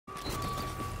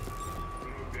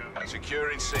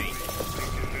Securing C.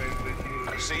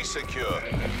 C secure.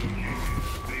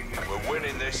 We're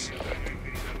winning this.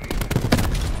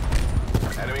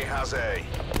 Enemy has A.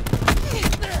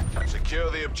 Secure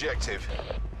the objective.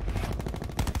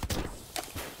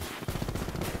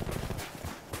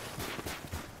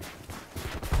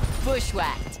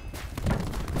 Bushwhacked.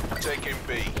 Taking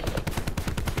B.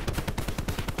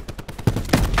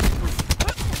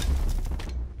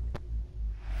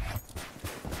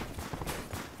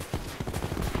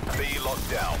 B locked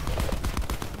down.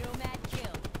 Nomad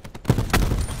kill.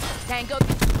 Tango.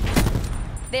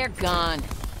 They're gone.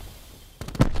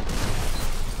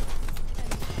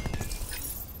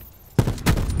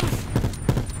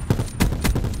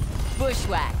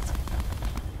 Bushwhacked.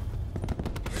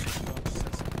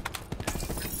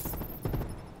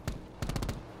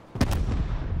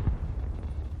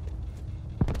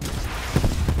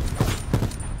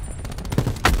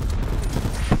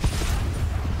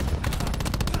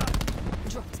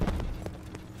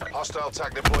 Hostile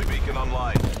TAC deploy beacon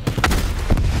online.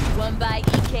 One by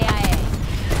EKIA.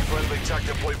 Friendly TAC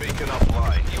deploy beacon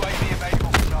offline. UAV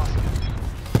available for task.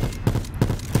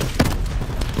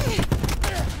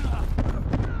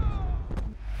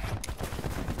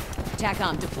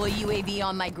 TACOM, deploy UAV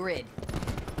on my grid.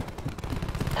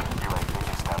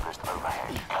 UAV established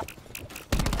overhead.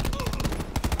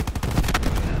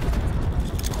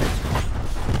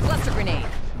 Cluster grenade.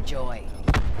 Enjoy.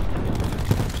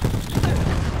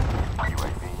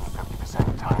 UAV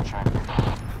 50% time check.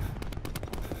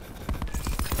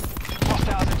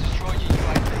 Hostiles have destroyed your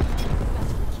UAV.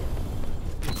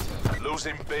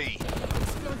 Losing B.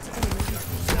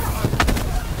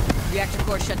 Reactor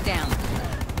core shut down.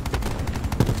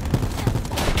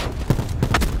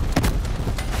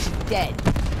 She's dead.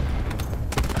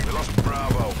 We lost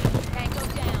Bravo. Tango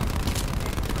down.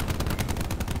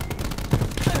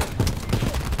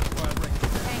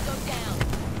 Tango down.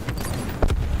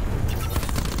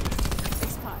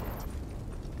 Expired.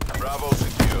 Bravo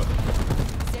secure.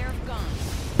 Seraph gone.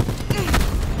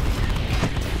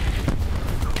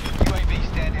 UAV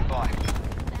standing by.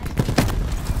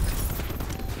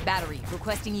 Battery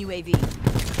requesting UAV.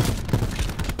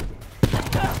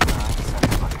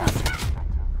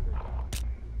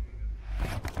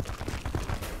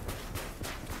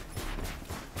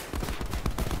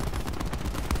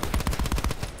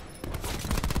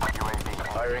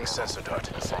 Firing sensor dart.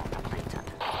 Depleted.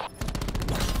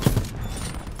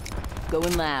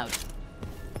 Going loud.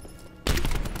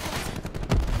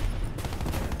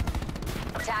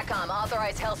 TACOM,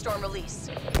 authorize Hellstorm release.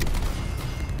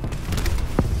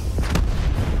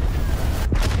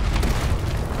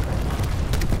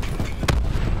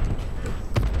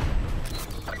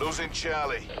 Losing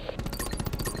Charlie.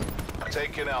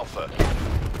 Taking Alpha.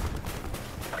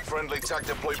 Friendly TAC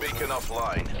deploy beacon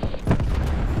offline.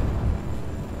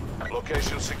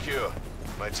 Location secure.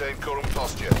 Maintain current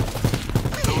posture.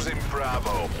 Losing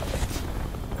Bravo.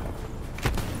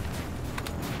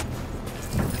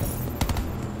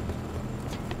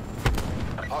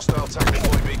 Hostile TAC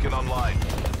deploy beacon online.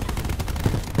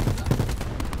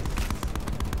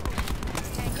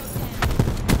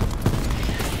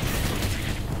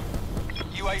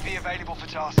 UAV available for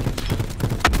tasking.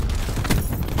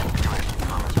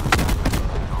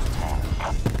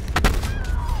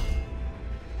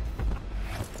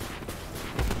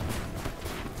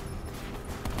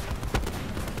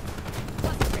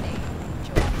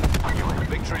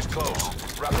 Victory's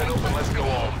close. Wrap it up and let's go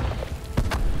on.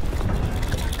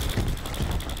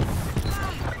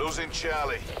 Losing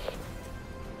Charlie.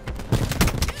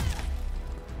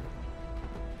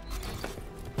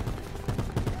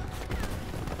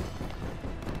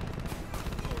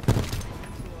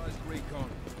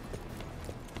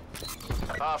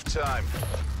 Half time.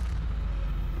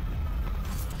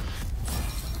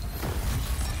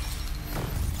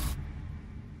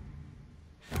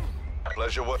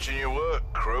 Pleasure watching you work,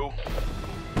 crew.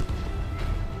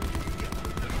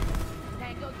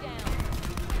 Tango down.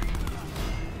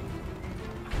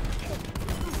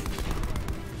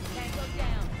 Tango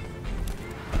down.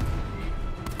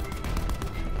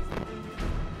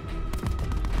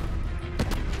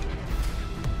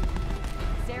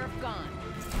 Seraph gone.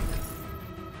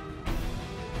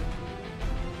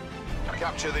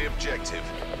 Capture the objective.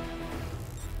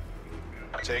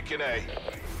 Taking A.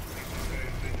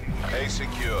 A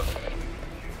secure.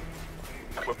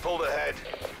 We're pulled ahead.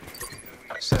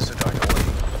 Sensor dart away.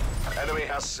 Enemy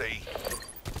has C.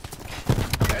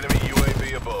 Enemy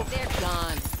UAV above. They're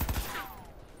gone.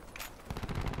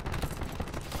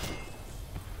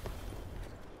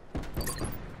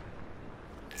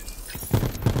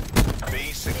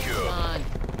 B secure. Gone.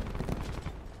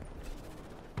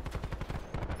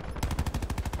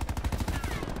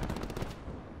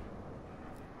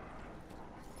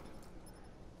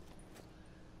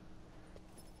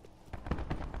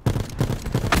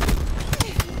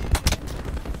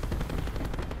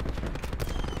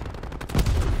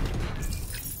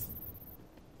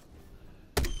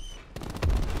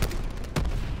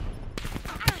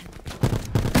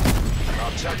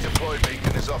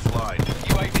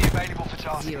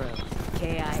 tasking. 0.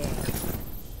 KIA.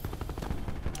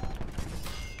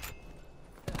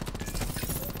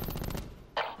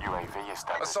 UAV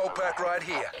established. Assault pack overhead. right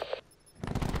here.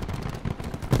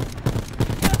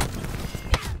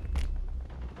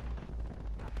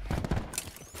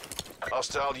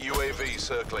 Hostile UAV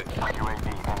circling. UAV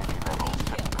energy levels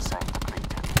 50%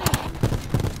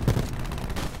 depleted.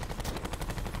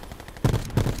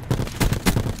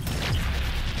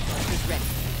 Who's ready?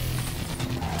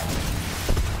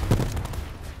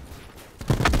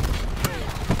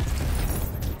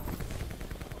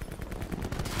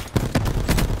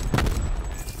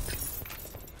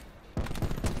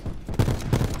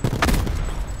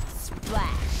 Splash.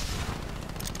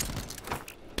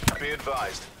 Be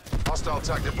advised. Hostile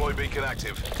TAC deploy beacon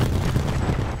active.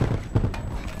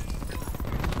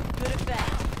 Good effect.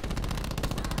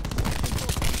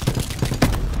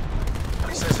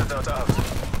 Sensor data out.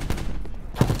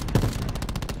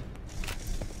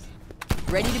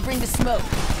 Ready to bring the smoke.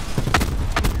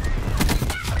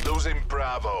 Losing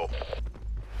Bravo.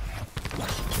 We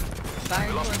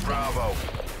Firing lost towards Bravo.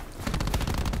 them.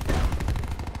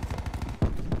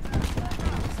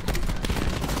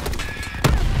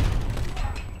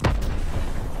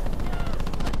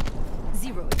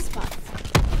 0 expired.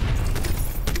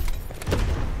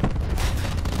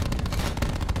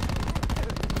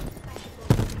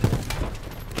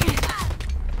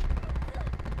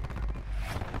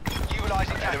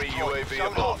 Utilizing Enemy tactical. UAV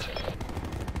Zone above. hot.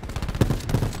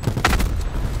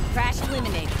 Crash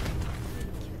eliminated.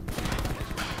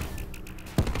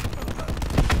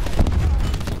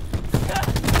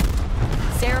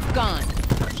 Seraph gone.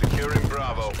 Securing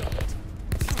Bravo.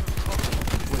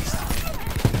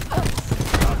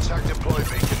 Our TAC deploy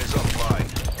beacon is offline.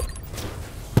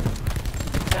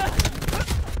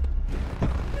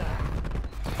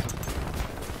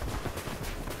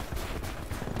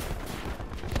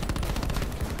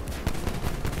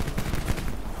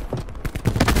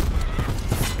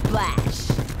 Splash.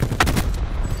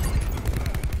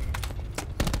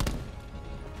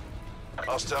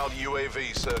 Hostile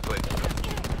UAV circling.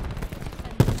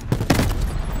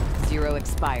 0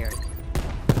 expired.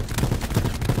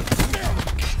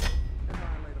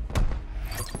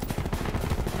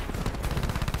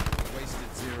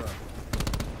 Wasted 0.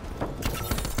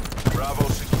 Bravo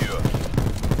secure.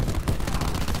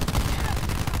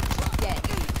 Dead.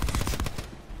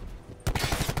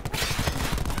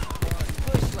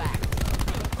 Bushwhack.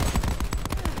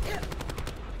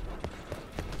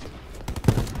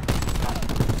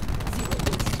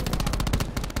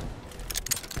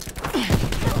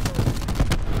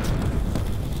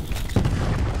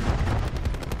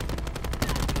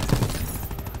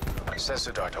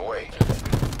 Sensor dart away.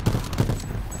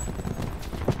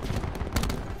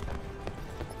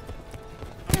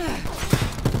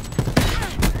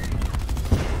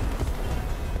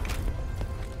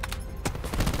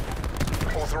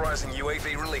 Authorizing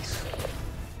UAV release.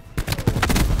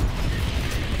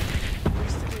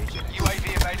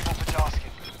 UAV available for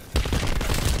tasking.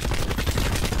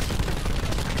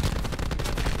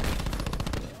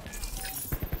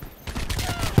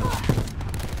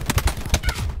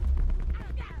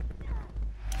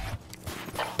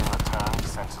 In return,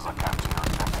 sensors are capturing your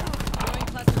objective. Throwing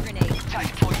cluster grenade.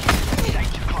 Tactical unit.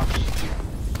 Danger close.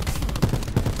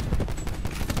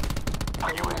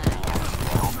 UAV energy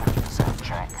level 50%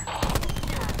 check.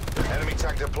 Enemy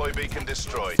TAC deploy beacon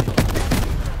destroyed.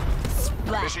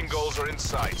 Splash. Mission goals are in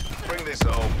sight. Bring this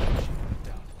home.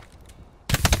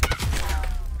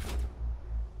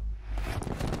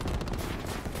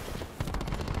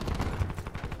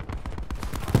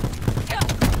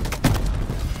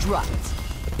 Dropped.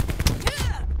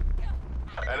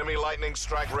 Enemy lightning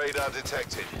strike radar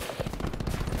detected.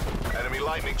 Enemy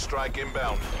lightning strike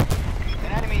inbound.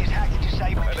 An enemy is hacked and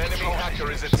disabled. An enemy Control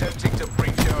hacker is systems. attempting to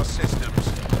breach our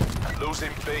systems.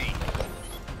 Losing B.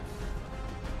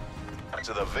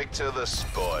 To the victor, the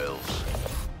spoils.